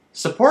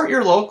Support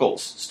your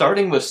locals,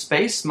 starting with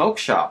Space Smoke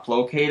Shop,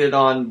 located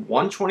on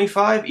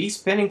 125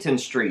 East Pennington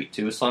Street,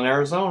 Tucson,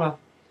 Arizona.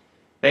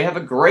 They have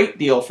a great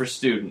deal for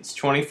students,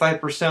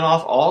 25%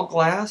 off all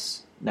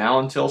glass, now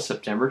until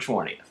September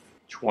 20th,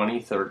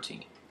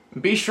 2013.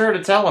 Be sure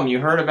to tell them you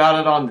heard about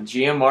it on the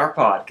GMR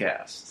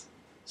Podcast.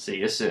 See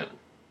you soon.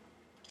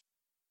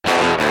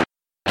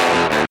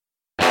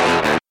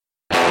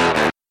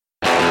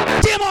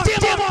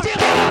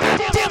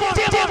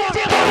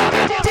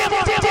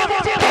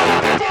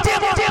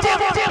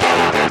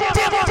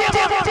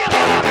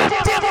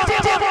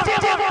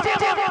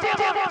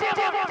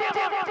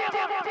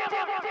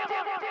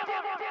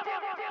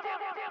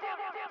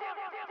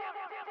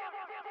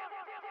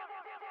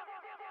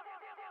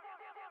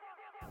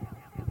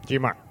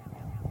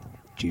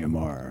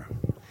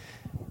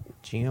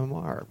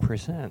 GMR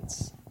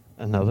presents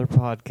another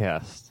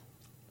podcast.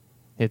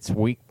 It's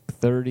week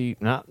 30.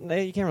 You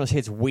can't really say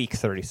it's week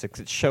 36.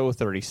 It's show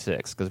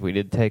 36 because we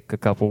did take a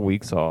couple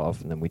weeks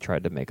off and then we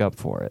tried to make up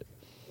for it.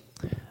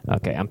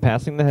 Okay, I'm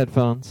passing the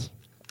headphones.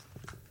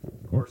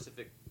 Of course, if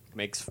it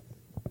makes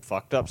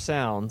fucked up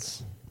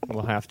sounds,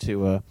 we'll have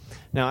to...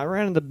 Now, I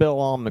ran into Bill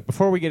Almec.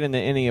 Before we get into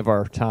any of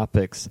our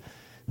topics,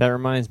 that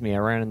reminds me, I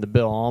ran into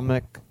Bill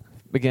Almec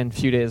again a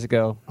few days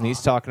ago, and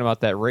he's talking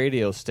about that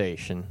radio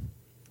station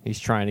he's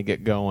trying to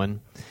get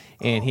going,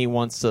 and he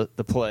wants to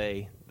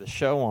play the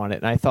show on it.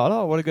 And I thought,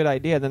 oh, what a good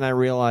idea. Then I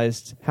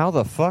realized, how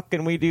the fuck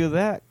can we do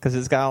that? Because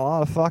it's got a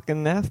lot of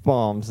fucking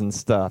F-bombs and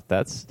stuff.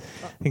 That's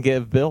can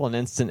give Bill an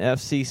instant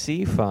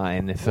FCC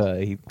fine if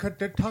he...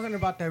 They're talking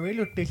about the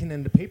radio station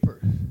in the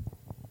paper.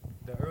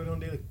 The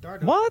Arizona Daily Star.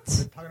 What?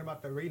 They're talking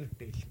about the radio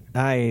station.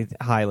 I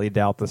highly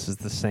doubt this is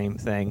the same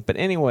thing. But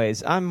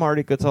anyways, I'm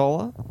Marty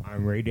Cotola.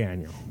 I'm Ray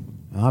Daniel.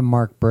 I'm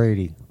Mark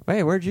Brady.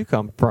 Hey, where'd you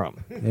come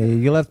from? Hey,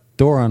 you left the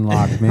door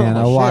unlocked, man.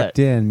 I walked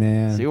in,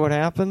 man. See what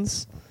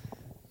happens?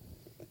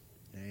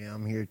 Hey,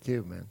 I'm here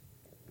too, man.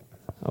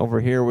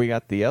 Over here we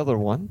got the other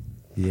one.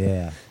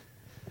 Yeah.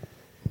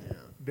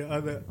 The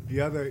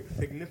other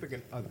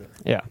significant other.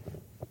 Yeah.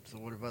 So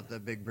what about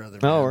that big brother?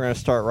 Oh, we're going to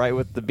start right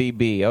with the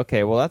BB.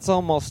 Okay, well, that's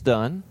almost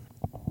done.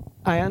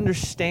 I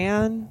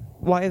understand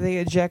why they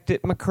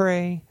ejected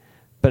McRae,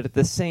 but at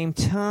the same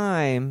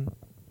time,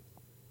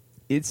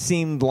 it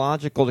seemed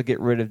logical to get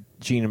rid of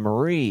Gina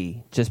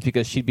Marie just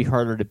because she'd be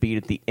harder to beat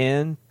at the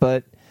end,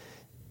 but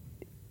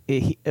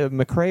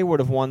McRae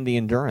would have won the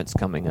endurance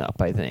coming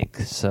up, I think.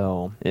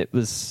 So it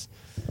was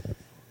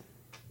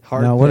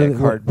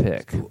hard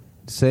pick.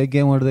 Say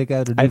again, what do they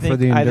got to do for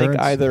the endurance? I think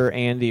either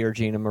Andy or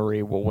Gina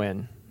Marie will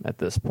win at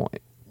this point.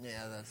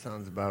 Yeah, that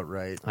sounds about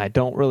right. I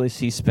don't really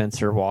see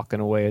Spencer walking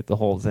away at the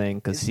whole thing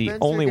because he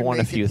only won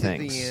a few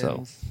things.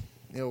 So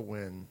he'll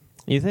win.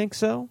 You think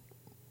so?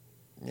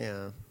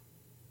 Yeah.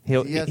 He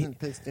hasn't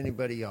pissed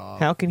anybody off.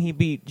 How can he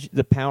beat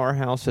the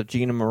powerhouse of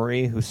Gina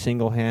Marie, who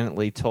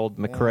single-handedly told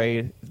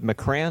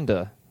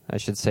McCranda, I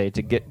should say,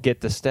 to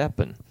get to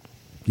stepping?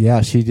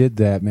 Yeah, she did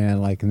that,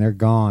 man. And they're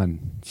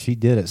gone. She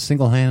did it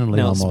single-handedly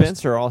almost.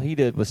 Spencer, all he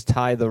did was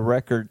tie the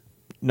record.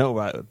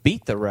 No,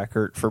 beat the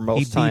record for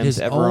most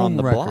times ever on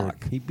the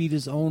block. He beat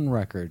his own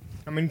record.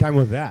 How many times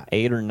was that?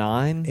 8 or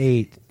 9.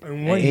 8.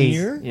 In 1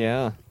 year?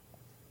 Yeah.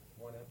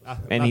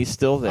 And he's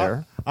still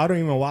there. I don't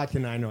even watch it,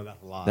 and I know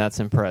that's a lot. That's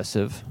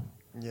impressive.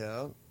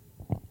 Yeah.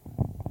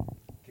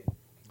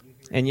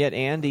 And yet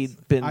Andy,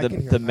 been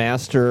the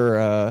master,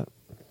 I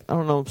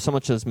don't know so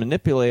much as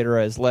manipulator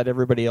as let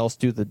everybody else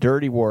do the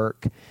dirty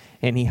work,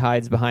 and he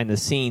hides behind the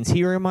scenes.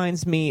 He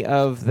reminds me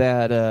of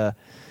that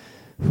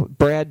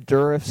Brad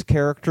Dourif's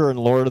character in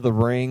Lord of the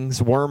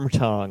Rings,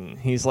 Wormtongue.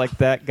 He's like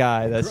that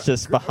guy that's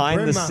just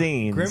behind the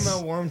scenes.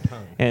 Grandma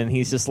Wormtongue. And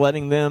he's just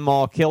letting them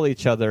all kill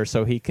each other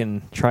so he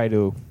can try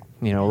to,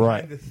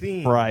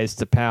 rise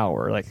to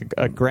power. Like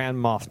a Grand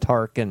Moff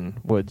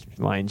Tarkin would,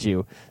 mind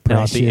you.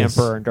 Now the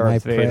Emperor and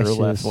Darth Vader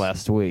left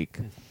last week.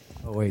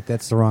 Oh, wait,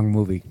 that's the wrong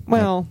movie.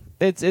 Well,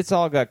 it's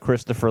all got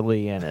Christopher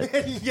Lee in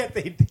it. Yeah,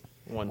 they did.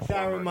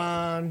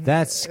 Saruman.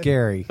 That's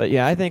scary. But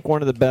yeah, I think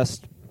one of the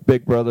best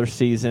Big Brother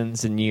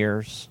seasons in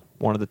years.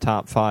 One of the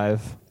top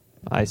 5,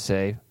 I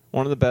say.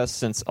 One of the best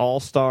since All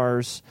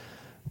Stars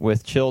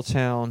with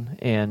Chilltown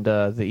and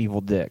the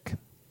Evil Dick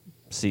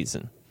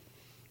season.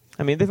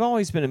 I mean, they've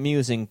always been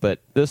amusing, but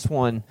this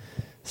one,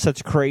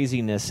 such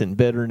craziness and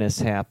bitterness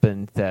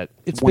happened that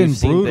we've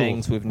seen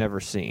things we've never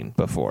seen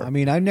before. I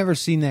mean, I've never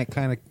seen that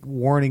kind of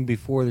warning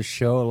before the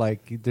show.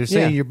 Like, they're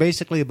saying you're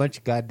basically a bunch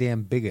of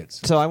goddamn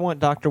bigots. So I want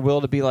Dr.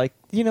 Will to be like,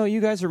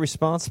 you guys are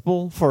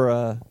responsible for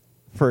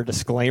a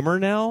disclaimer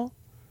now?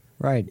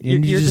 Right.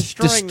 And you just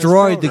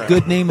destroyed the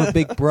good name of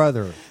Big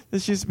Brother.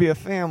 This used to be a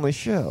family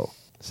show.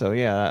 So,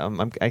 yeah,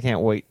 I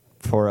can't wait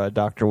for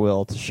Dr.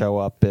 Will to show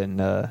up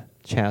and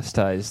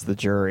chastise the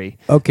jury.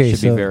 Okay,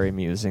 Should be very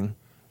amusing.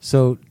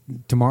 So,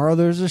 tomorrow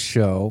there's a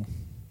show,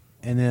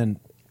 and then...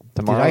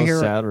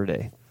 Tomorrow's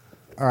Saturday.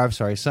 Or, I'm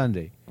sorry,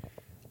 Sunday.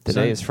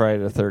 Today is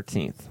Friday the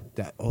 13th.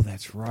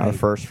 That's right. Our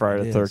first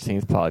Friday the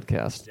 13th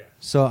podcast. Yeah.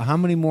 So, how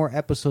many more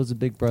episodes of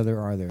Big Brother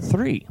are there?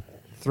 3.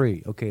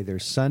 3. Okay,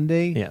 there's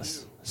Sunday.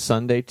 Yes.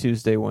 Sunday,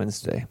 Tuesday,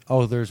 Wednesday.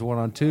 Oh, there's one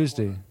on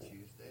Tuesday.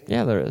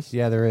 Yeah, there is.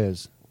 Yeah, there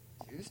is.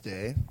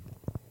 Tuesday.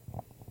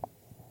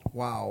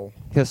 Wow.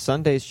 Because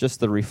Sunday's just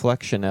the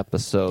reflection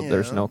episode. Yeah.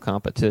 There's no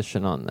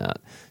competition on that.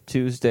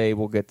 Tuesday,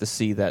 we'll get to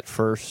see that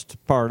first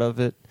part of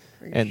it.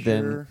 And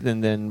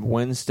then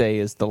Wednesday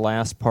is the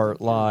last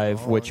part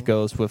live, which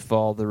goes with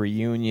all the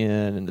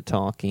reunion and the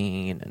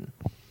talking. And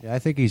Yeah, I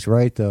think he's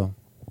right, though.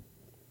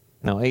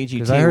 now AGT,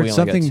 Because I heard we only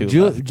something. got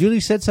 2 left. Julie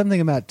said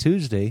something about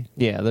Tuesday.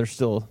 Yeah,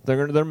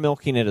 they're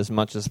milking it as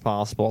much as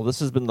possible. This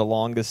has been the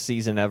longest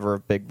season ever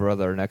of Big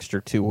Brother. An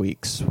extra 2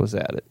 weeks was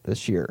at it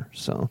this year,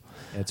 so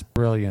It's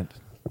brilliant.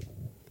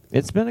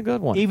 it's been a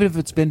good one. Even if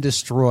it's been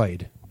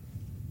destroyed.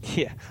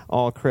 Yeah,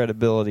 all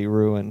credibility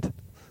ruined.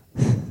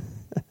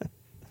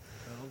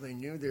 Well, they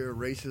knew they were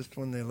racist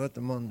when they let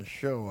them on the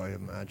show, I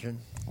imagine.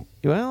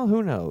 Well,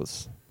 who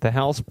knows? The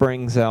house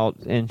brings out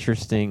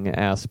interesting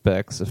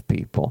aspects of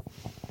people.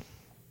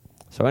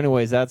 So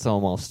anyways, that's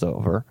almost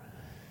over.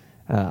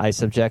 I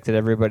subjected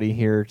everybody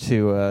here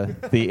to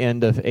the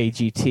end of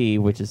AGT,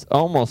 which is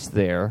almost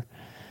there.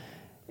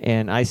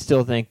 And I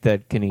still think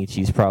that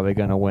Kenichi's probably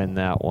going to win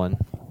that one.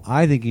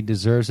 I think he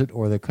deserves it,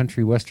 or the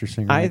country western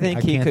singer. I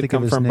think he can't could think of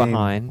come his from name.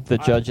 behind. The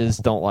judges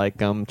don't like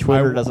him.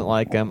 Twitter doesn't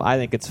like him. I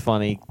think it's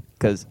funny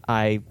because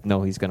I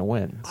know he's going to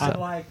win. So. I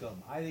like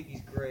him. I think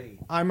he's great.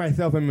 I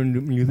myself am a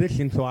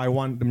musician, so I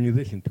want the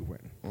musician to win.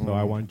 So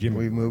I want Jimmy.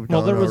 We moved Well,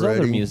 on there was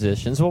already. other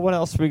musicians. Well, what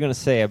else are we going to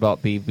say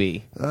about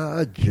BB?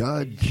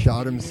 Judd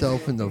shot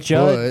himself in the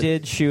Judd foot.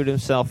 did shoot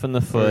himself in the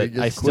Or he foot.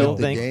 just I still quit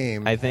the think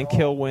game. I think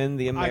he'll win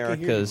the I can hear you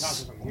Americas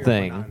talking from here,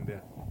 thing. but not in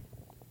there.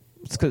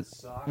 It's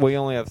because we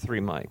only have 3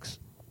 mics.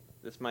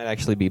 This might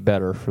actually be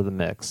better for the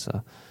mix.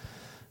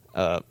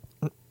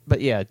 But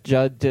yeah,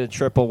 Judd did a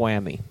triple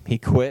whammy. He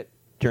quit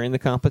during the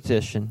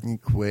competition. He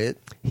quit.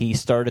 He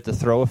started to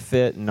throw a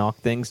fit and knock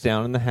things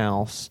down in the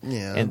house.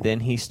 Yeah. And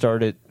then he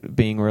started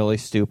being really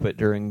stupid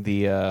during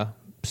the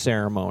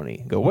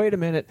ceremony. Go, wait a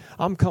minute,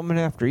 I'm coming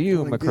after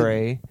you, Well,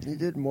 McRae. He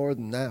did more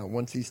than that.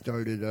 Once he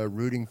started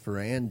rooting for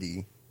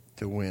Andy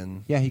to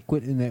win. Yeah, he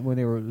quit in that when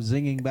they were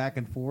zinging back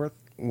and forth.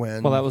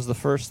 When Well, that was the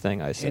first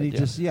thing I said. And he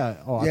just,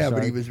 Oh, I'm yeah, sorry.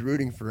 but he was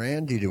rooting for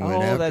Andy to win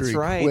Oh, after that's he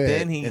right. quit.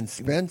 Then he- and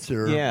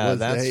Spencer Yeah, was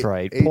that's the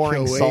right. HOH.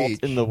 Pouring salt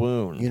in the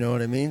wound. You know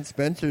what I mean?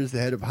 Spencer's the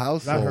head of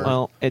household. hurt.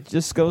 Well, it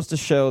just goes to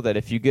show that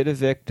if you get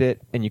evicted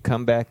and you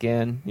come back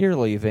in, you're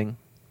leaving.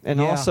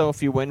 And Yeah. also,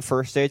 if you win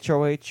first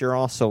HOH, you're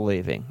also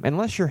leaving.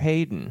 Unless you're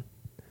Hayden,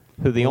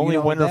 who the Well, only you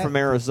know, winner that- from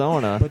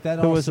Arizona, but that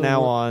who is also now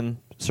wor- on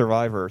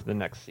Survivor the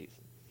next season.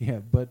 Yeah,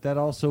 but that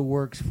also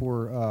works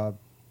for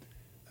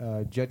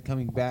Judd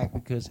coming back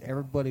because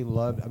everybody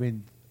loved. I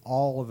mean,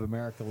 all of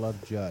America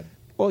loved Judd,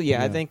 Well, yeah,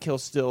 I Yeah. think he'll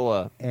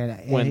still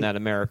and win he- that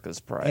America's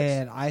prize.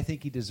 And I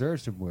think he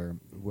deserves to wear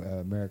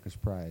America's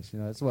prize. You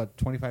know, it's what,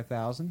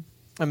 25,000.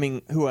 I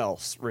mean, who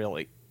else,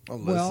 really?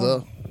 Alyssa.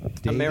 Well,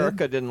 David?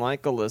 America didn't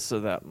like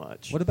Alyssa that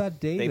much. What about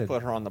David? They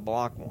put her on the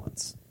block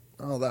once.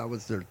 Oh, that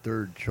was their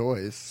third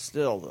choice.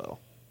 Still, though.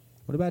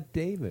 What about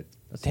David?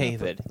 Let's not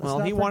David. let's Well,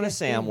 not he won a forget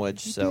sandwich,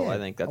 David. He so did. I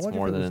think that's wonder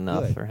more if it than was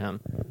enough good. for him.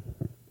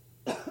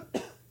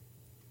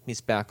 He's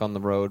back on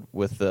the road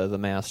with the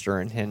master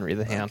and Henry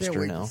the I can't hamster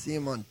wait now. to see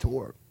him on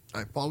tour.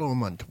 I follow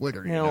him on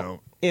Twitter, you Now, know.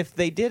 if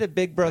they did a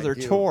Big Brother I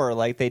do. tour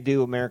like they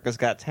do America's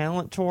Got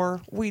Talent tour,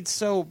 we'd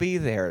so be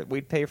there.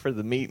 We'd pay for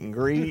the meet and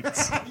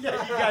greets.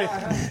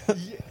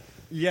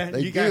 Yeah, They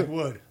you guys do.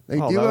 would. They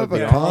Oh, do that have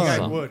would a be Yeah, you guys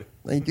awesome. would.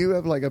 They do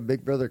have like a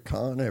Big Brother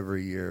con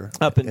every year.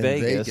 Up in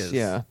Vegas,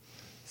 yeah.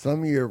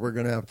 Some year we're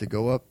going to have to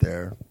go up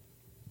there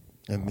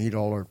and meet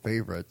all our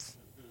favorites.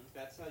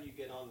 That's how you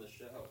get on the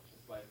show,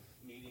 by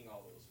meeting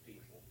all those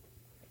people.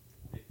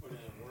 They put in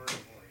a word for you.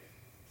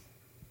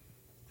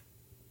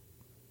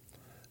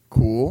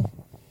 Cool.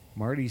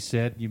 Marty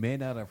said, you may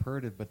not have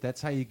heard it, but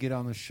that's how you get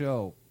on the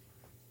show.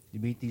 You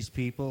meet these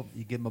people,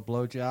 you give them a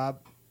blowjob.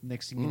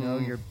 Next thing you know,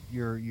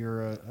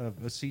 you're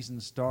a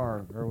seasoned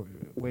star. Or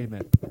wait a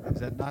minute,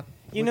 is that not?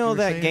 You what know were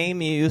that saying?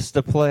 game you used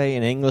to play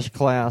in English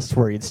class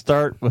where you'd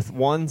start with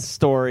one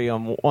story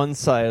on one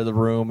side of the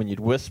room and you'd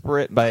whisper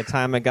it. By the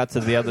time it got to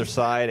the other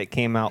side, it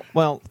came out,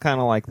 well,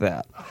 kind of like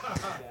that.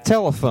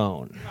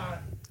 Telephone.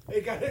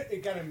 It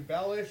got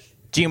embellished,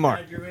 GMR.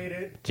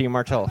 exaggerated.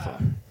 GMR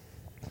telephone.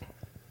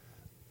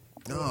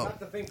 No, not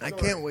the same I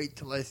story. can't wait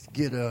till I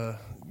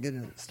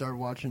start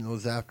watching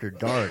those after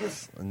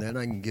darks, and then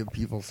I can give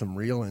people some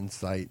real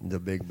insight into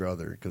Big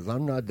Brother, because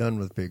I'm not done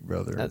with Big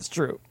Brother. That's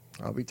true.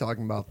 I'll be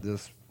talking about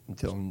this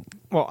until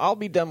Well, I'll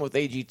be done with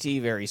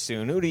AGT very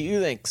soon. Who do you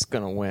think's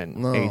going to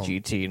win No.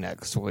 AGT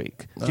next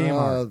week?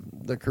 GMR.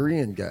 the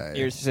Korean guy.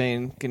 You're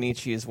saying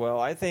Kenichi as well.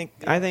 I think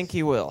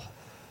he will.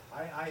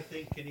 I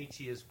think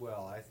Kenichi as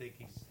well. I think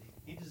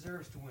he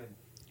deserves to win.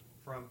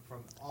 From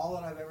all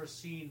that I've ever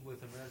seen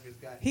with America's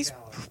Got He's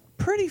Talent.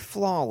 pretty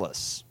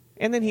flawless.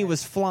 And then he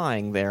was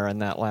flying there in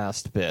that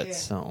last bit, Yeah,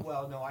 so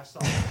well, no, I saw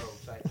the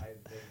ropes.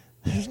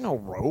 there's no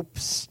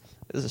ropes.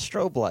 There's a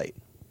strobe light.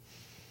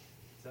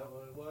 Is that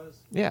what it was?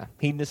 Yeah,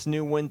 he just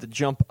knew when to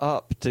jump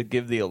up to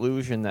give the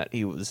illusion that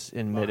he was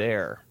in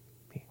midair.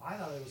 I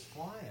thought it was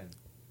flying.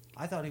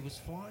 I thought he was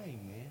flying,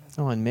 man.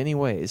 Oh, in many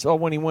ways. Oh,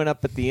 when he went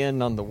up at the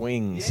end on the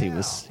wings,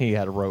 he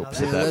had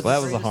ropes Now at that's that.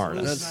 That was a that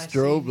harness.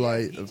 strobe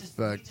light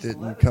effect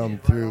didn't come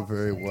through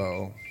very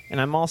well. And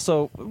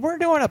we're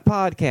doing a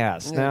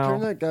podcast Yeah, now.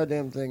 turn that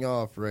goddamn thing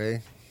off,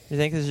 Ray. You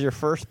think this is your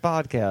first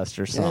podcast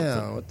or something?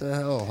 Yeah, what the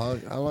hell?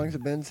 How long's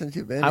it been since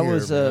you've been I here?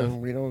 was,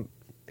 man? We don't.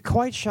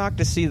 Quite shocked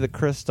to see the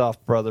Kristoff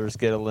brothers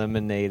get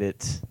eliminated.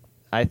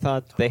 I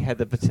thought they had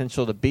the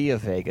potential to be a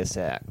Vegas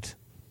act.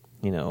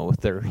 With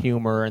their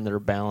humor and their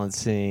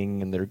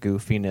balancing and their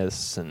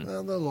goofiness. And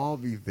Well, they'll all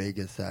be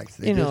Vegas acts.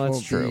 They You know, just that's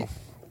won't true.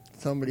 Be,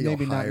 somebody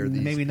Maybe will not. hire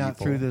these Maybe not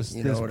people, through this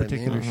you know what I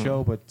particular mean?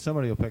 show, but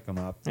somebody will pick them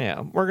up.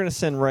 yeah, we're going to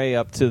send Ray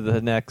up to the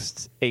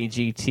next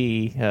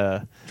AGT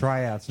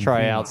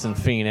Tryouts. in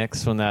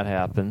Phoenix when that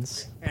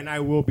happens. And I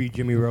will be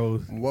Jimmy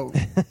Rose What?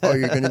 Oh,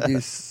 you're going to do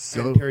and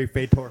so. Terry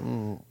Fator.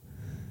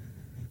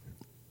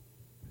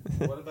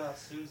 What about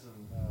Susan?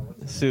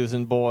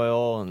 Susan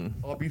Boyle and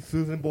I'll be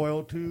Susan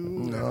Boyle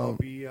too. And I'll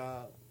be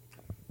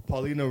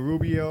Paulina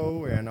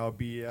Rubio, and I'll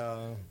be.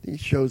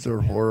 These shows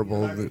are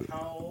horrible.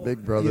 The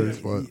Big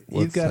Brother's what's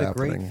You've got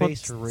happening. a great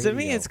face for radio. to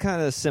me, it's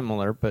kind of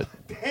similar, but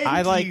Thank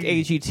I like you.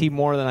 AGT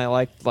more than I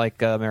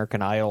liked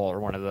American Idol or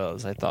one of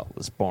those. I thought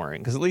was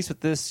boring because at least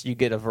with this, you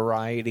get a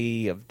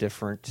variety of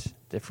different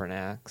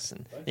acts,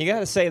 and you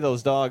got to say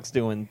those dogs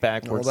doing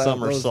backward Well, those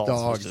somersaults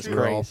dogs was just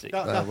were all- crazy.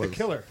 That's the was-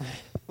 killer.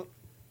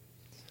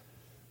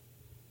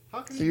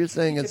 How can So you're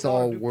saying teach it's a dog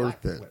all to do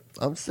worth backflip? it?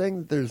 I'm saying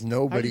that there's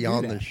nobody do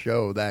on that? the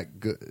show that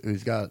good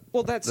who's got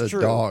Well, that's the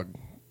true. dog,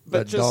 But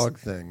that just- dog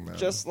thing, man.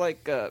 Just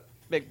like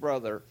Big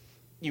Brother,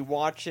 you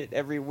watch it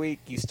every week,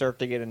 you start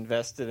to get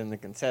invested in the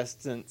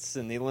contestants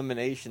and the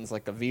eliminations,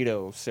 like a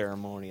veto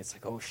ceremony. It's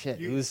like, oh shit,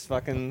 who's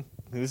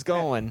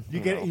going? You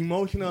get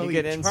emotionally You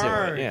get into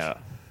charged. it, yeah.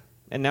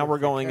 And now we're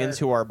going character.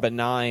 into our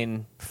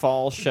benign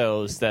fall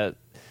shows that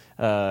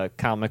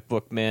Comic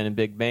Book Men and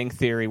Big Bang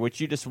Theory, which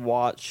you just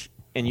watch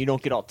and you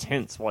don't get all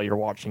tense while you're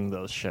watching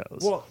those shows.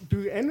 Well,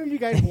 do any of you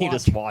guys You watch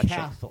just watch it.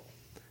 Castle?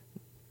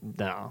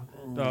 No.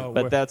 No,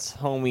 But that's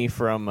homie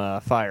from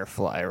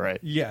Firefly, right?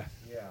 Yes.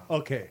 Yeah.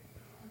 Okay.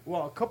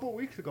 Well, a couple of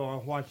weeks ago, I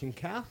was watching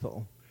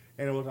Castle,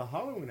 and it was a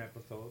Halloween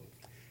episode.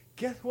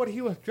 Guess what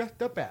he was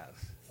dressed up as?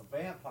 A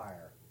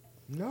vampire.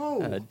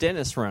 No.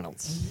 Dennis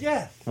Reynolds.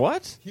 Yes.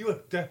 What? He was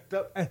dressed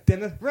up as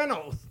Dennis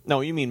Reynolds.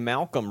 No, you mean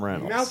Malcolm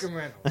Reynolds. Malcolm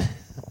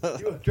Reynolds.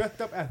 He was dressed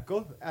up as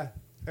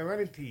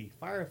Serenity,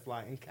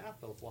 Firefly, and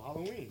Castle for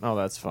Halloween. Oh,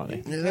 that's funny. He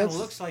Yeah, kind that's- of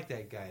looks like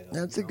that guy, though.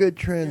 That's a good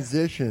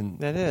transition.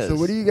 That is. So,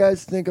 what do you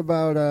guys think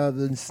about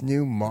this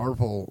new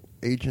Marvel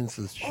Agents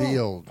of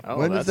S.H.I.E.L.D? Oh,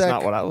 when that's does that?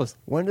 not what I was.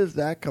 When does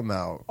that come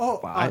out? Oh,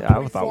 I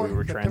thought we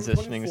were September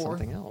transitioning to 24th.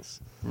 something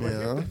else. But here's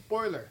Yeah. the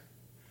spoiler.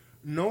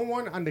 No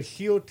one on the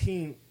S.H.I.E.L.D.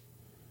 team.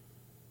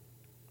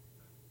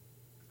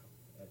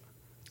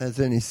 Has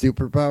any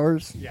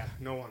superpowers? Yeah,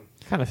 no one.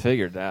 Kind of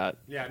figured that.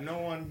 Yeah, no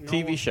one. No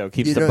TV one. show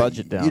keeps You the don't-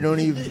 budget down. You don't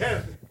even.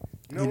 Yes.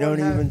 No you one don't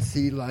has- even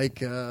see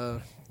like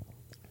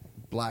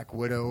Black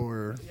Widow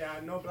or. Yeah,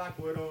 no Black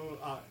Widow.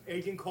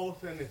 Agent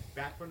Coulson is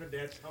back from the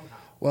dead somehow.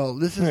 Well,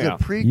 this is Yeah. a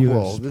prequel. You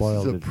have This is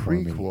spoiled a it for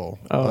me. prequel.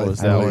 Oh,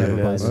 is I that what believe.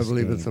 it is? I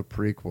believe it's a It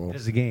prequel.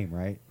 is a game,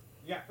 right?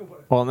 Yeah.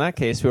 Well, in that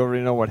case, we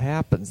already know what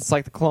happens. It's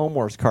like the Clone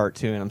Wars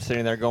cartoon. I'm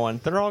sitting there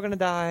going, "They're all going to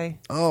die."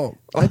 Oh,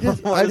 I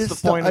just, What I is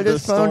just, the point I of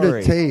just this found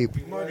story? a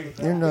tape. Marty,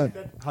 You're not.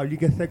 how you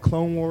get that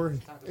Clone Wars?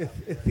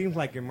 It seems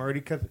like it, Marty,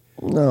 because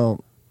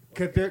No,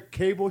 there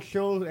cable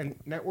shows and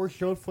network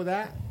shows for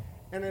that,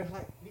 and it's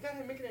like you guys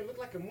are making it look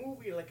like a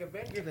movie, like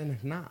Avengers, and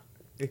it's not.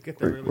 It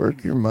gets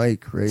work your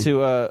mic, Ray.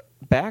 To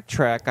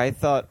backtrack, I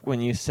thought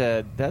when you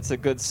said that's a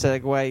good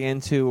segue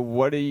into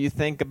what do you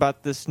think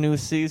about this new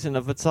season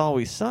of It's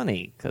Always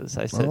Sunny? Because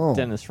I said Oh.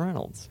 Dennis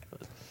Reynolds.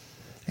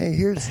 Hey,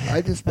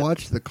 I just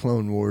watched the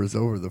Clone Wars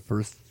over the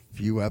first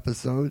few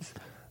episodes.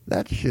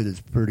 That shit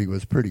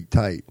was pretty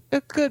tight.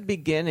 A good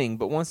beginning,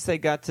 but once they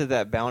got to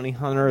that bounty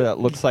hunter that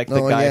looks like the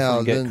Oh, guy yeah,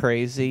 from Get then-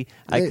 Crazy,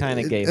 I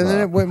kind of gave and up.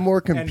 then it went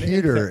more And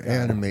computer it's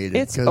animated.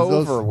 It's 'cause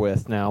over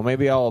with now.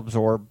 Maybe I'll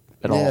absorb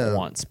it all Yeah. at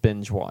once,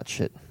 binge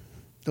watch it.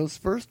 Those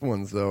first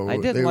ones, though, I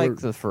did they like were,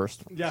 the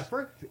first one. Yeah,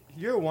 first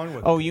year one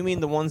was. Oh, you mean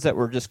the ones that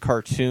were just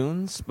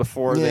cartoons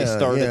before they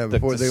started the,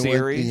 before the they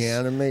series? went the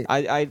anime.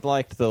 I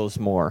liked those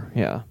more.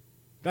 Yeah,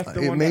 That's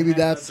the one. Maybe that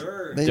had that's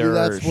Dirge. maybe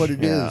that's Dirge, what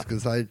it is yeah.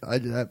 because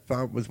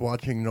I was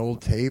watching an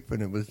old tape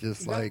and it was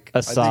just like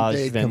Asajj I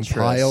think they Ventress.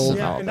 compiled.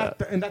 Yeah, all and that.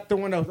 that's the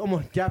one that was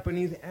almost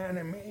Japanese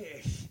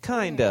anime-ish.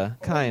 kinda.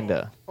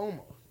 Almost.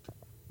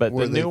 But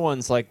Were the they- new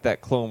ones, like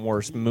that Clone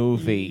Wars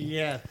movie,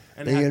 Yeah.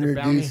 And They it had the bounty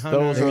introduced hunter.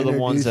 those are the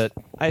ones that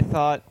introduced- I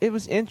thought it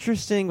was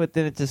interesting, but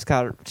then it just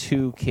got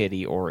too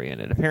kiddie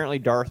oriented. Apparently,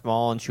 Darth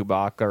Maul and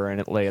Chewbacca are in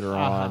it later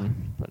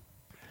on, but,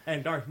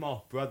 And Darth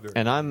Maul's brother.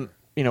 and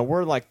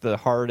we're like the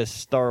hardest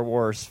Star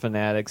Wars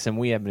fanatics, and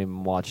we haven't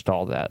even watched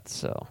all that,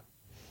 so.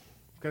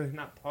 Because it's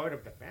not part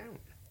of the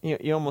family.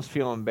 You almost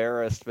feel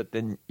embarrassed, but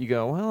then you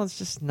go, well, it's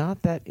just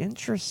not that It's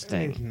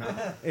interesting.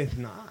 not. It's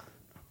not.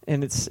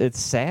 And it's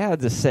sad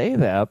to say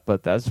that,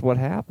 but that's what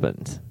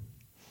happened.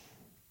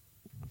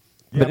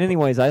 Yeah, But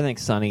anyways, I think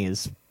Sunny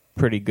is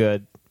pretty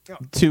good.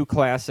 2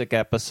 classic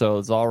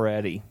episodes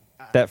already.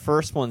 That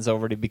first one's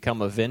already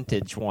become a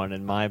vintage one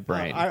in my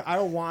brain. I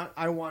want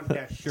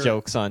that shirt.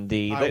 Jokes on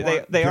D.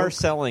 They are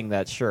selling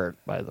that shirt,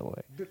 by the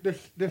way.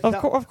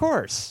 Of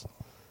course.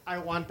 I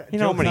want that. You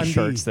know how many Jokes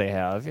on shirts D. they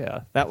have?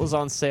 Yeah, that was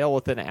on sale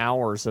within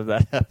hours of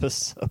that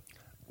episode.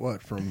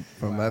 What, from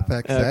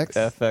FXX?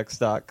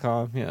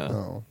 FX.com, yeah.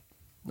 No,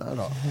 not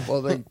all.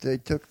 Well, they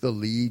took the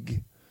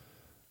league.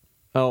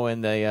 Oh,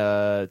 and they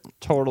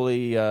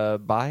totally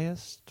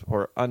biased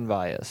or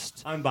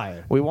unbiased?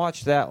 Unbiased. We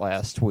watched that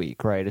last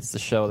week, right? It's the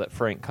show that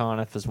Frank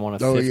Conniff is one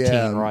of 15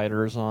 yeah.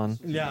 writers on.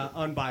 Yeah,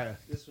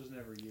 unbiased. This was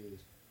never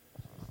used.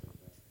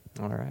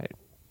 All right.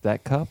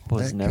 That cup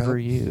was That never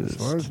cup, used.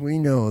 As far as we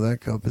know,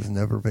 that cup has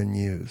never been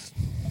used.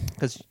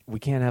 Because we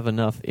can't have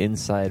enough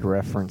inside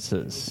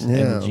references in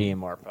Yeah. the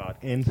GMR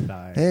podcast.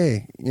 Inside.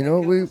 Hey, you know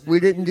what we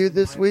didn't do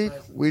this week?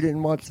 We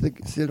didn't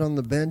sit on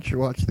the bench or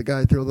watch the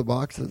guy throw the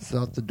boxes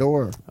out the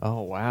door.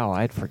 Oh, wow.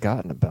 I'd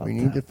forgotten about We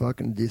that. need to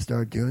fucking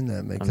start doing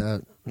that. Make that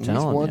at least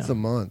telling once ya. a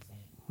month.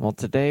 Well,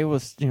 today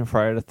was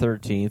Friday the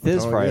 13th. It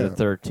is Oh, Friday yeah. the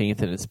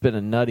 13th, and it's been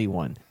a nutty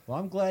one. Well,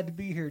 I'm glad to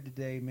be here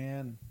today,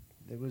 man.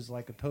 It was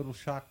like a total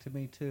shock to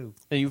me, too.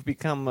 You've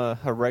become a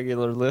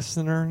regular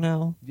listener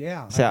now?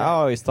 Yeah. See, I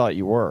always thought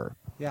you were.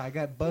 Yeah, I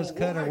got buzz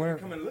cut or whatever.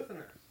 Come and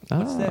listener.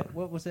 What's Ah. that?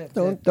 What was that?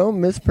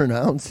 Don't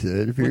mispronounce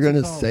it. If you're What's it going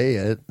to called? say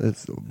it,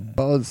 it's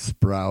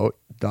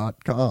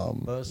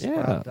buzzsprout.com.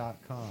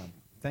 Buzzsprout.com.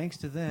 Thanks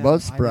to them,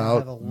 Buzzsprout I now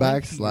have a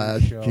link to your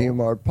 / show,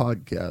 GMR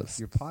Podcast.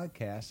 your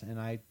podcast, and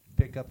I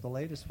pick up the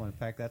latest one. In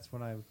fact, that's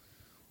when I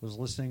was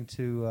listening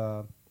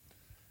to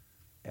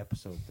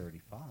episode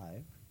 35,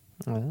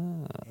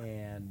 and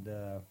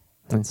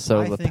And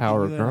so I the think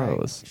power you and I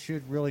grows.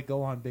 should really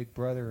go on Big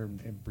Brother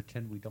and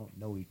pretend we don't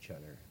know each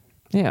other.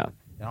 Yeah.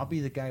 And I'll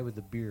be the guy with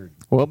the beard.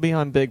 We'll be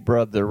on Big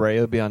Brother. Ray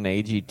will be on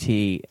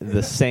AGT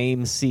the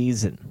same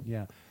season.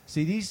 Yeah.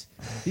 See these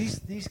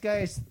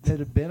guys that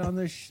have been on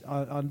this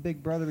on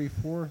Big Brother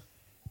before,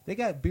 they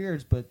got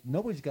beards, but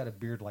nobody's got a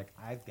beard like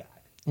I've got.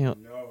 No.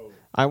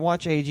 I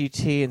watch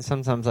AGT, and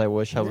sometimes I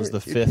wish I was the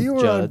fifth If you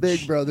were judge. on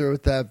Big Brother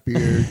with that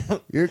beard,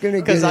 you're going to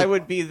get Because I it.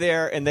 would be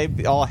there, and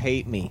they'd all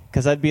hate me.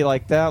 Because I'd be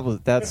like,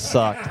 that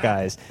sucked,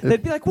 guys.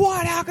 They'd be like,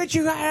 what? How could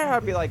you?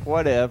 I'd be like,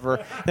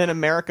 whatever. Then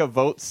America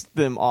votes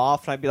them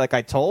off, and I'd be like,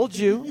 I told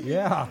you.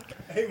 Yeah.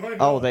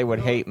 Oh, they would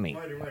hate me.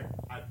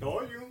 I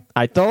told you.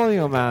 I told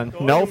you, man.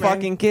 Told No you, man.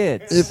 fucking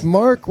kids. If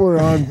Mark were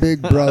on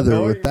Big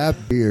Brother with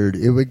that beard,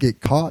 it would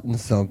get caught in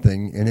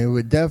something, and he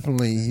would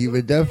definitely.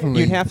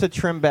 You'd have to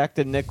trim back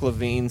to Nick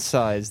Levine's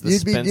size. The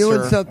You'd be Spencer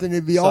doing something.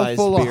 It'd be all size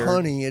full beard. of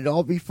honey. It'd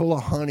all be full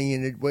of honey,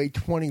 and it'd weigh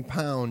 20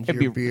 pounds.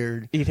 It'd Your be-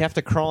 beard. You'd have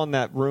to crawl in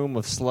that room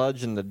of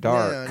sludge in the Yeah,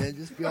 dark. and it'd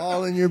just be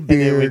all in your And it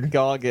beard. would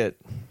all get...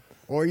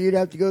 Or you'd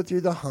have to go through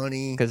the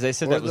honey. Because they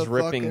said or that was the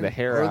ripping fucking- the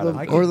hair or out the, of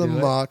I it. could or the do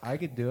it. muck. I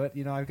could do it.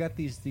 You know, I've got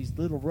these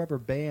little rubber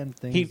band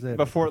things He, that.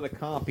 before the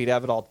comp, he'd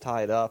have it all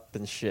tied up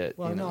and shit.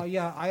 Well, you know? no,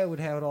 yeah, I would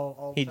have it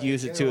all He'd tied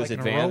use it together to his like in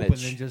a rope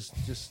advantage. and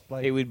then just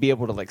like He would be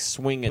able to like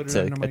swing it Put it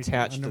to under my-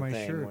 attach under the my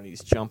thing shirt. when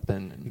he's jumping.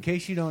 In And,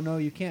 case you don't know,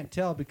 you can't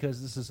tell because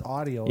this is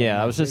audio. yeah,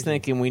 and I was just visual.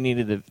 thinking we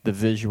needed the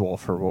visual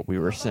for what we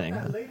were saying.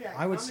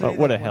 I would say But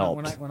would that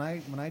have helped. when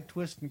I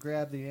twist and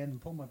grab the end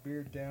and pull my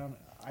beard down,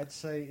 I'd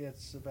say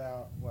it's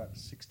about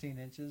 16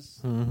 inches,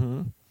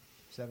 Mm-hmm.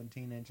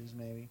 17 inches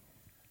maybe.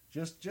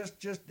 Just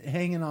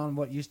hanging on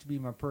what used to be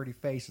my pretty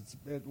face.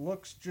 It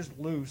looks just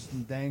loose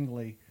and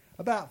dangly.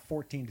 About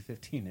 14 to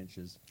 15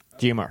 inches.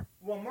 GMR.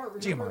 Well, Mark,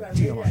 GMR, remember that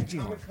GMR, lady at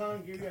GMR.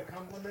 Comic-Con gave you a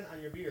compliment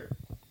on your beard?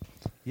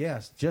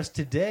 Yes, just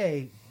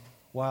today,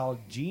 while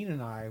Gene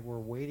and I were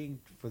waiting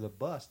for the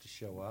bus to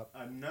show up,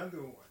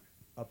 Another one.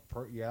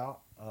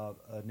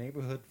 a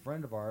neighborhood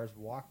friend of ours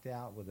walked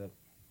out with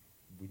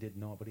we didn't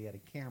know, but he had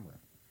a camera.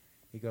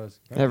 He goes,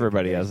 "Can I take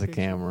Everybody your has a guys'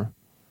 picture?" camera.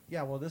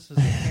 Yeah, well, this is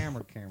a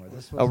camera.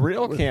 This was A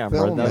real with camera.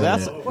 film No, in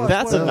that's it. Well,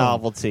 that's a well-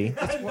 novelty.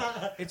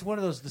 It's one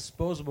of those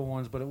disposable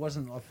ones, but it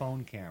wasn't a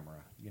phone camera.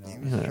 You He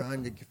know, was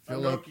trying to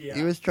fill up. Nokia.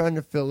 He was trying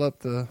to fill up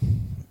the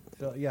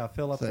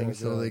fill up thing the,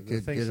 so they the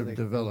could thing get so him they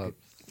could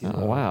developed.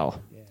 Oh, wow.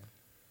 Yeah,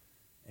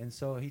 and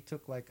so he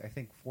took I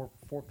think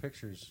four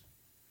pictures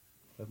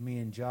of me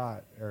and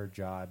Jod.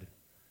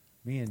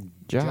 Me and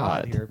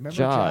Jod here. Remember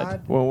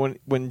Jod? Well,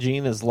 when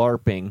Gene is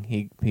LARPing,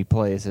 he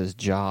plays as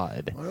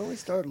Jod. Why don't we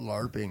start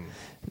LARPing?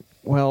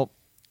 Well,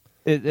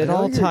 it I know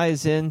all you're-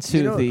 ties into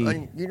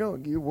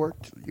you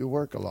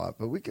work a lot,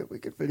 but we could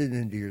fit it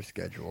into your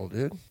schedule,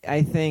 dude.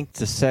 I think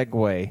to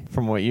segue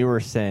from what you were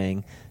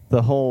saying,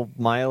 the whole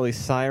Miley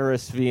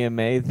Cyrus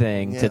VMA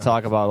thing Yeah. to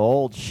talk about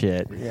old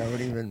shit. We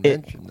haven't even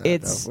It, mentioned that.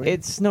 it's have we?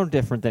 it's no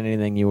different than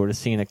anything you would have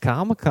seen at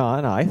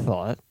Comic-Con. I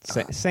thought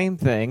same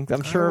thing.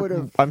 I'm sure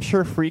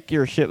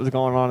freakier shit was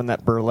going on in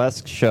that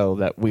burlesque show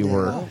that we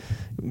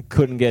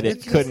couldn't get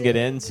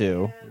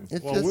into.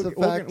 It's Well, just we're- the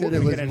we're fact gonna- that it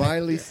we're was gonna-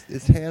 Miley's.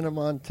 It's Hannah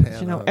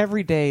Montana. You know,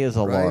 every day is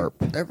a Right.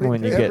 LARP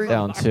when you every- get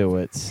down to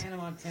it. Hannah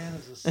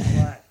Montana's a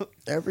slut.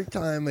 Every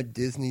time a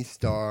Disney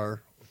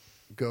star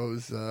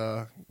goes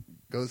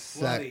goes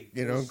sack,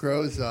 Bloody.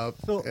 grows up.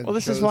 So- and Well,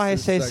 this is shows why I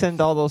his say sex. send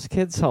all those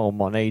kids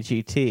home on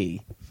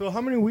AGT. So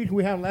how many weeks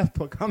we have left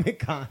till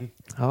Comic-Con?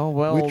 Oh,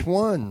 well. Which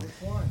one?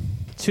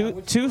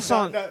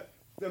 Tucson.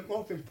 The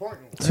most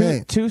important one.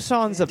 Hey,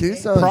 Tucson's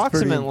Tucson's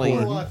approximately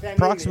pretty important.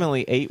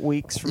 approximately 8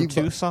 weeks from You bu-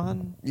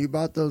 Tucson. you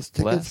bought those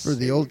tickets Less. for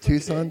the old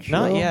Tucson show?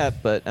 Not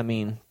yet, but I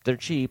mean they're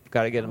cheap.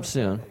 Got to get them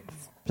soon.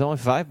 It's only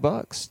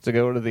 $5 to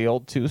go to the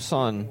old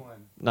Tucson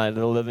Night of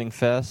the Living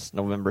Fest,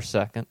 November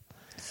 2nd.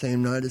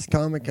 Same night as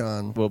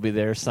Comic-Con. We'll be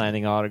there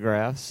signing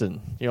autographs,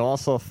 and you'll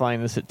also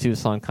find us at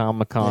Tucson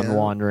Comic-Con Yeah.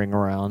 wandering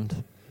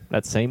around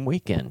that same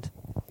weekend.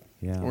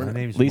 Yeah, We're- my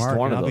name's At least Mark,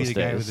 one and of I'll be those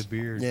the guy days. with the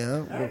beard.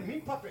 Yeah, Hey,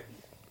 meat puppet.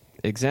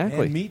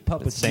 Exactly. And meat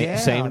puppets. Same, yeah,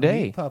 same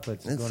day. Meat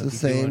puppets. it's gonna the be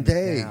same doing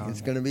day. down.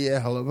 It's going to be a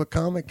hell of a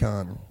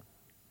Comic-Con.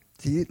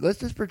 See, let's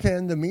just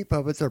pretend the Meat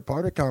Puppets are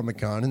part of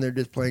Comic-Con and they're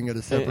just playing at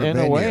a separate In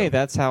venue. a way,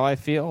 that's how I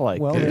feel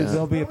like. Well, it.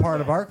 they'll be a part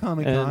of our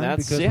Comic Con And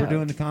that's- because yeah, we're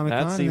doing the Comic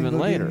Con. that's and then even go do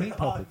the later. Meat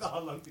puppets.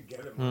 All lumped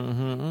together.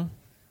 Mm-hmm.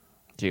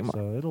 GMR.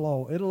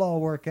 So it'll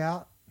all work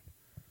out.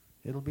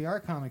 It'll be our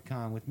Comic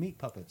Con with meat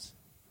puppets,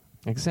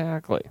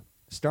 Exactly.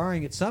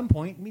 starring at some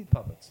point meat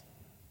puppets.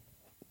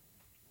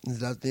 Is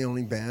that the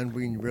only band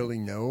we really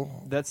know?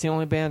 That's the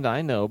only band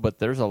I know, but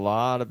there's a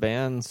lot of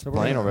bands So we're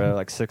playing gonna- over there,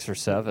 like 6 or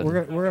 7.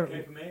 We're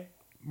gonna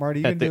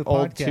Marty, you're at gonna do the a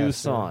old podcast.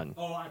 Tucson.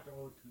 Oh, I have to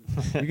hold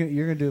two.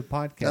 You're gonna do a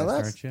podcast, Now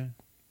that's- aren't you?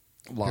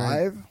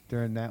 Live?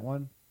 During that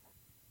one.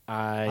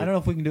 I I don't know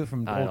if we can do it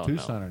from I old don't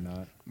Tucson or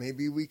not.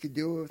 Maybe we could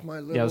do it with my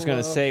little... yeah, I was going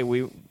to say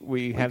we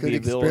we have could the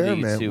ability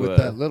experiment to with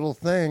that little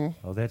thing.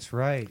 Oh, that's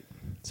right.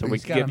 so He's we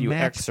could got give a you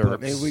matchbook.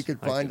 excerpts. Maybe we could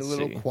I find a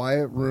little see.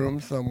 quiet room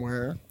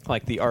somewhere.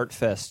 Like the Art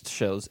Fest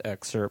shows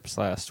excerpts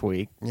last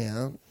week.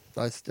 Yeah,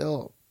 how'd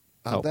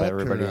Hope that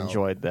everybody turn out?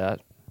 enjoyed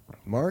that.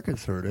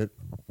 Marcus heard it.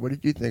 What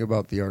did you think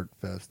about the Art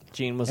Fest?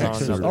 Gene was on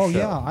Exorcist. another Oh show.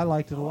 yeah, I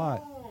liked it a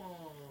lot.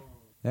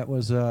 That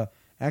was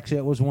actually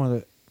that was one of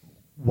the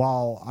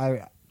while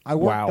I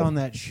worked Wow. on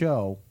that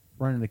show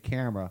running the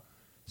camera,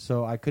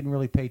 so I couldn't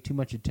really pay too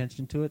much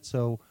attention to it.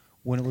 So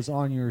when it was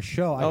on your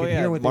show, I Oh could yeah,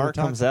 hear what Mark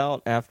they were comes talking.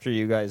 out after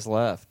you guys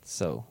left,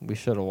 so we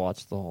should have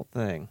watched the whole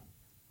thing.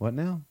 What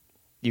now?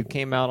 You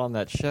came out on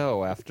that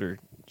show after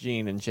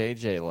Gene and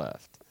JJ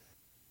left.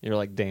 You're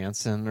like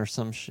dancing or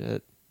some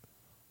shit.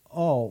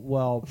 Oh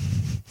well,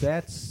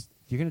 that's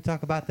you're going to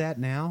talk about that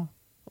now.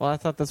 Well, I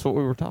thought that's what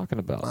we were talking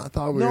about. I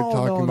thought we were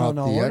talking about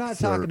the We're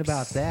excerpts. not talking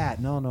about that.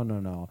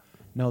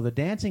 No. The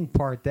dancing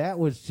part that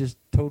was just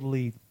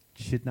totally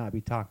should not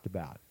be talked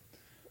about.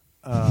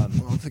 Well,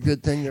 it's a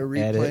good thing they're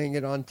Edit. replaying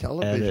it on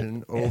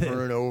television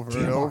over and over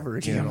and over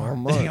again all GMR.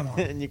 month.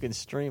 And you can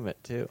stream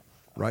it too.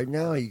 Right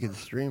now, you can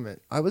stream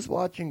it. I was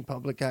watching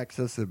public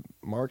access at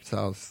Mark's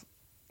house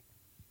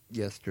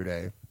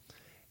yesterday,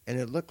 and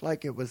it looked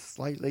like it was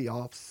slightly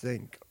off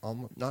sync.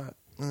 Not.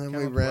 And then we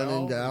Channel ran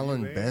 12, into are you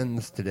Alan there?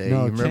 Benz today.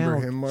 No, you remember channel,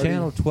 him, Marty?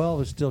 Channel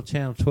 12 is still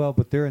Channel 12,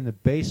 but they're in the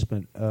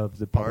basement of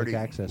the public Marty.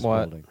 access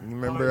What? building. You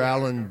remember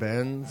Alan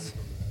Benz?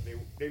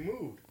 They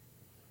moved.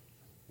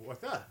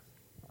 What's that?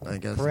 I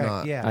guess Correct.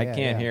 not. Yeah, I yeah,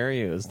 can't yeah. hear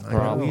you is the I know.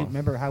 problem.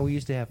 Remember how we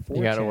used to have 4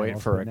 You gotta channels, wait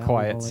for but a now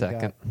quiet we've only second.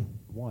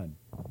 got 1.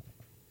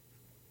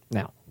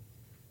 Now,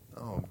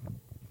 Oh,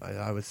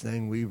 I was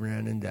saying we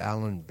ran into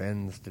Alan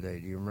Benz today.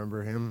 Do you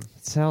remember him?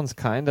 it sounds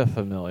kind of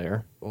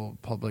familiar.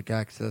 Old public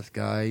access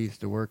guy. He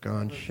used to work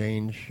on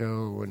Shane's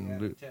show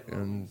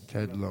and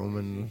Ted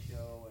Loman.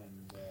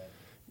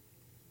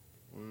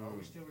 Are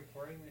we still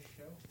recording this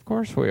show? Of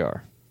course we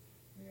are.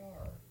 We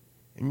are.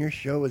 And your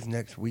show is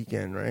next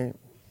weekend, right?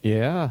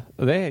 Yeah,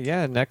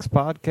 next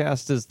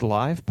podcast is the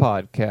live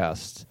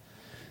podcast.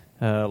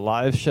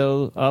 Live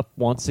show up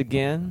once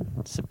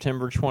again,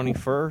 September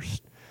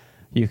 21st.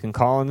 You can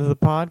call into the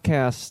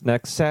podcast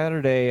next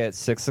Saturday at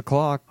 6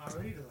 o'clock.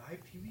 Already the live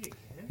TV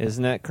again?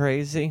 Isn't that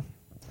crazy?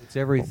 It's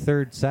every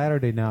third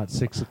Saturday now at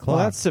 6 o'clock. Well,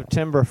 that's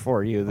September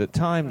for you. The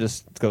time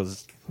just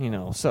goes,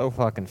 so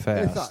fucking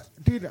fast.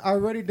 Dude,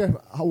 already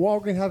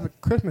Walgreens has the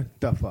Christmas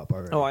stuff up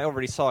already. Oh, I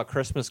already saw a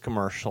Christmas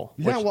commercial.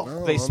 Yeah, which well-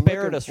 Oh, they I'm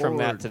spared looking us from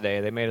that forward.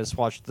 today. They made us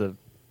watch the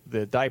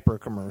diaper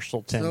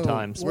commercial 10 So,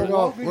 times. we're Well,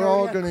 all- Walgreens we're all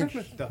already has gonna-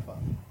 Christmas stuff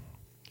up.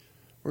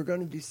 We're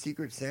going to do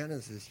Secret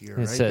Santas this year,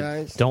 It right, said,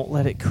 guys? "Don't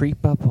let it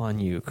creep up on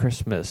you,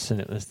 Christmas,"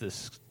 and it was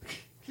this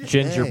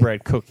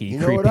gingerbread cookie You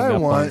know creeping what I up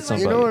on want?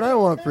 somebody. You know what I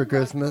want for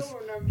Christmas?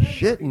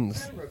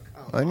 Shittens.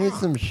 I need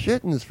some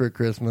shittens for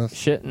Christmas.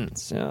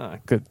 Shittens, yeah,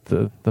 good.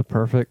 The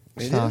perfect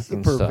It is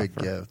stocking the perfect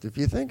stuffer. gift if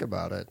you think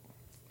about it.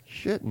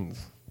 Shittens.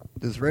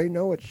 Does Ray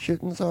know what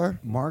shittens are?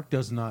 Mark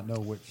does not know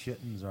what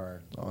shittens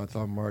are. Oh, I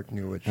thought Mark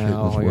knew what Oh,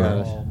 shittens we were.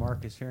 gotta- Oh,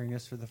 Mark is hearing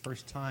this for the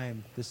first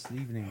time this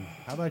evening.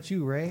 How about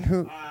you, Ray?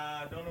 Don't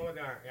know what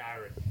they are. Yeah, I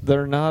read.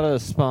 They're not a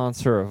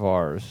sponsor of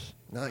ours,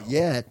 Not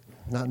yet.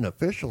 Not an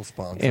official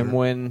sponsor. and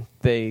when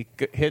they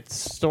hit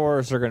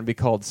stores, they're going to be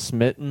called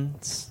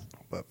Smittens.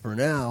 But for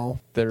now,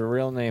 Their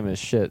real name is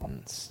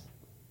Shittens.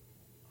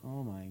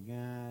 Oh, my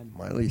God.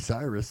 Miley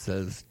Cyrus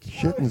says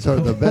shittens are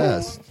the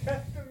best.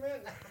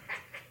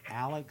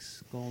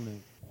 Alex Golnick.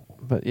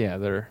 But yeah,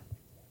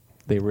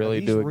 They really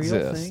these do real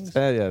exist. things?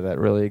 Yeah, that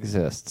really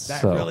exists.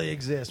 That So, really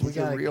exists. We It's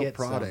a got real get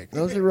product. Some.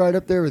 Those are right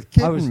up there with I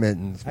kitten was-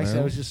 mittens, man. Actually,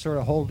 I was just sort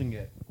of holding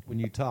it when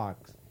you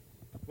talked.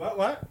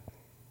 What?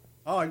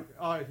 Oh,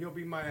 he'll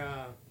be my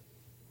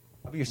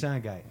I'll be your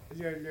sound guy.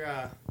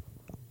 your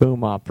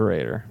boom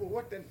operator.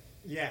 what the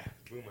yeah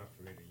boom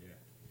operator, yeah.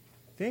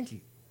 Thank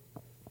you.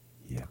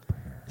 Yeah.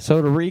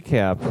 So to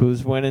recap,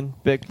 who's winning,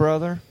 Big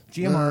Brother?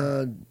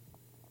 GMR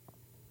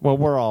Well,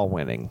 we're all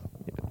winning.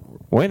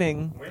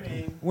 Winning.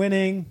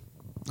 winning.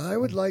 I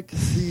would like to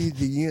see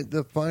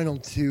the final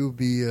two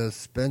be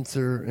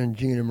Spencer and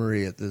Gina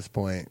Marie at this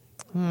point.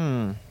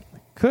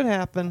 Could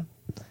happen.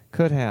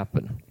 Could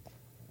happen.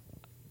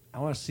 I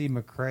want to see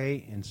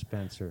McCrae and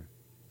Spencer.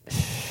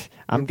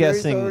 I'm McRae's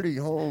guessing. already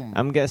home,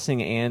 I'm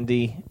guessing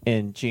Andy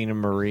and Gina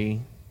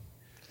Marie.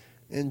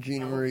 and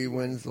Gina Marie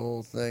wins the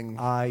whole thing.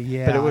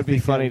 Yeah. But it would I be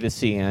think funny to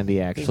see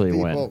Andy actually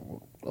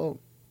win. Well,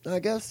 I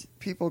guess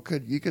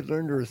you could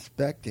learn to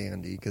respect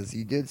Andy because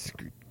he did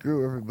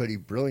screw everybody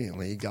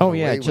brilliantly. He got Oh away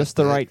yeah, with just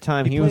the it. right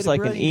time. He He was played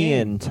a like an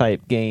brilliant Ian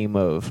type game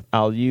of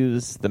I'll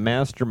use the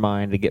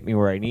mastermind to get me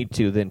where I need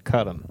to, then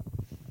cut him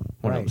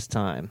when it Right. was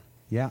time.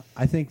 Yeah,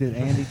 I think that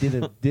Andy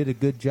did a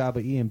good job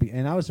at Ian,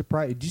 and I was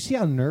surprised. Did you see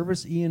how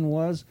nervous Ian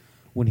was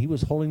when he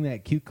was holding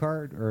that cue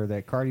card or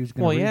that card he was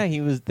going to Well, read? yeah,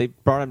 he was. They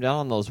brought him down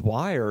on those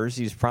wires.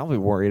 He's probably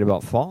worried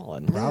about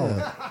falling.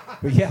 Probably.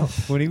 But yeah,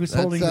 when he was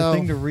That's holding the how-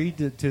 thing to read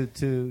to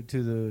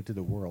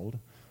the world,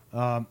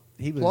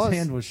 his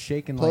hand was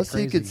shaking like Plus,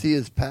 crazy. he could see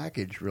his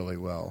package really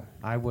well.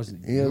 I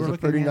wasn't. He you has were a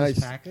looking pretty at his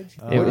nice- package.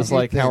 It What was do you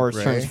like think, Howard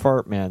Ray? Stern's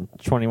Fart Man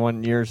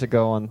 21 years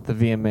ago on the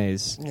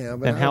VMAs. Yeah,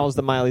 but and how is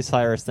the Miley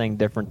Cyrus thing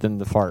different than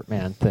the Fart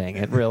Man thing?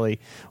 It really,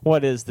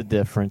 what is the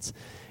difference?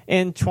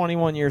 And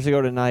 21 years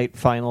ago tonight,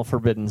 Final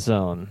Forbidden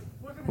Zone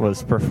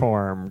was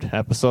performed,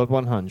 episode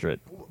 100.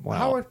 Wow.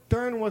 Howard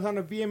Stern was on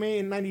the VMA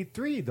in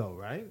 '93, though,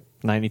 right?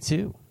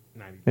 92.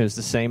 92. It was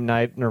the same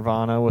night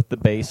Nirvana with the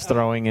bass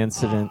throwing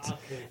incident.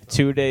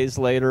 2 days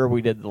later,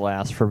 we did the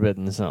last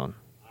Forbidden Zone,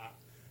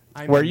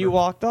 I where remember. you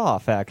walked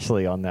off,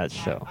 actually, on that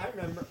show. I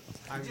remember.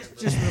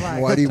 Just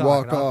relax. Why'd he Quit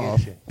walk talking, I'll get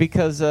off? you.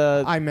 Because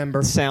I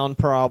remember. sound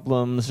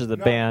problems or the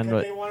No, band,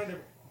 'cause but they wanted to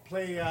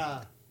play.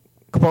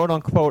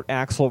 quote-unquote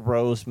Axl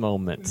Rose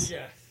moments.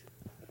 Yes.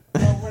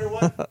 Well,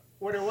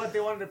 what it was, they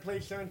wanted to play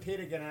Sharon Tate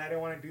again, and I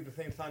didn't want to do the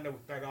same song that we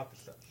started off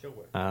the show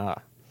with. Ah.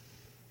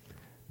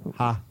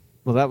 Ha.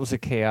 Well, that was a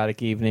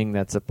chaotic evening.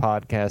 That's a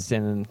podcast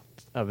in and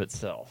of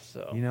itself.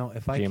 So You know,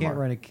 if I GMR. can't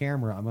run a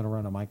camera, I'm going to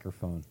run a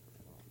microphone.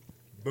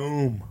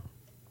 Boom.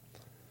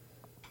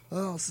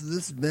 Oh, so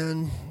this has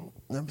been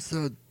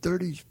episode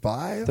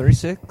 35?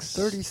 36.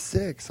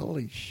 36.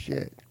 Holy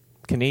shit.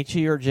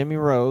 Kenichi or Jimmy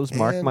Rose,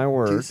 mark And my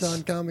words.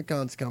 Tucson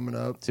Comic-Con's coming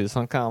up.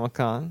 Tucson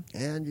Comic-Con.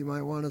 And you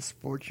might want to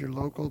support your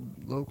local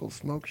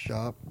smoke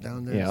shop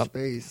down there in Yep.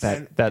 space.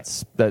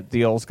 That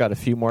deal's got a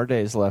few more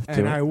days left to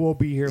And it. I will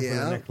be here for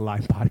Yeah. the next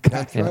live podcast.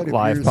 That's And right. If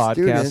live you're a podcast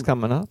student,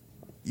 coming up.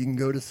 you can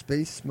go to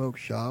Space Smoke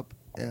Shop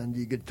and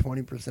you get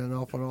 20%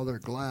 off on all their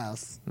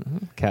glass.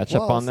 Catch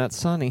up Plus- on that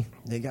Sunny.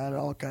 They got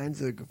all kinds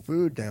of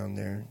food down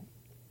there.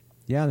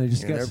 Yeah, they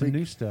just And got some every-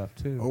 new stuff,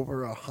 too.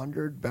 Over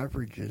 100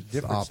 beverages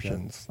Different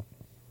options,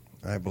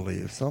 I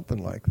believe.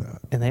 Something like that.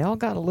 And they all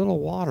got a little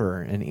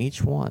water in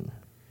each one.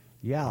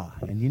 Yeah,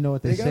 and you know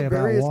what they They say got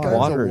about various water. kinds of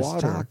Water is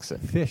water.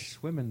 toxic. Fish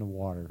swim in the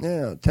water.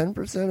 Yeah,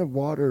 10% of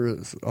water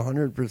is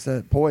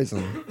 100%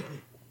 poison,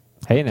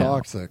 Hey now.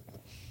 toxic.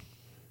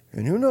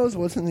 And who knows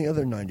what's in the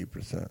other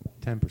 90%?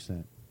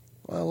 10%.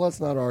 Well, let's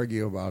not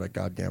argue about it,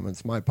 goddammit.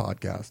 It's my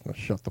podcast. Now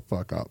shut the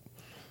fuck up.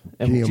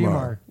 And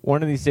GMR.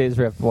 One of these days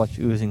we have to watch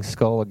Oozing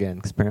Skull again,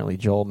 because apparently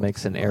Joel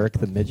makes an Eric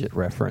the Midget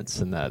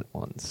reference in that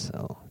one.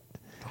 So